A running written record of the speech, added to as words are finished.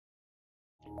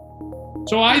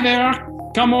So either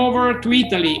come over to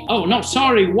Italy. Oh, no,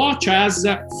 sorry, watch us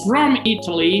from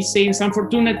Italy, since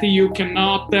unfortunately you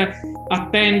cannot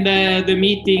attend the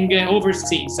meeting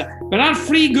overseas. There are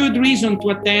three good reasons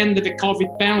to attend the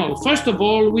COVID panel. First of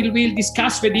all, we will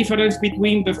discuss the difference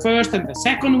between the first and the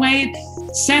second wave.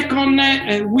 Second,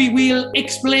 we will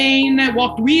explain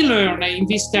what we learned in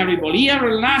this terrible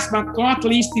year. Last but not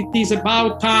least, it is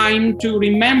about time to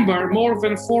remember more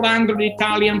than 400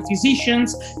 Italian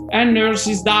physicians and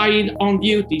nurses died on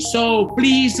duty. So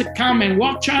please come and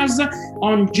watch us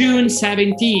on June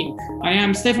 17. I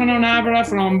am Stefano Nava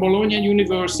from Bologna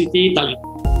University, Italy.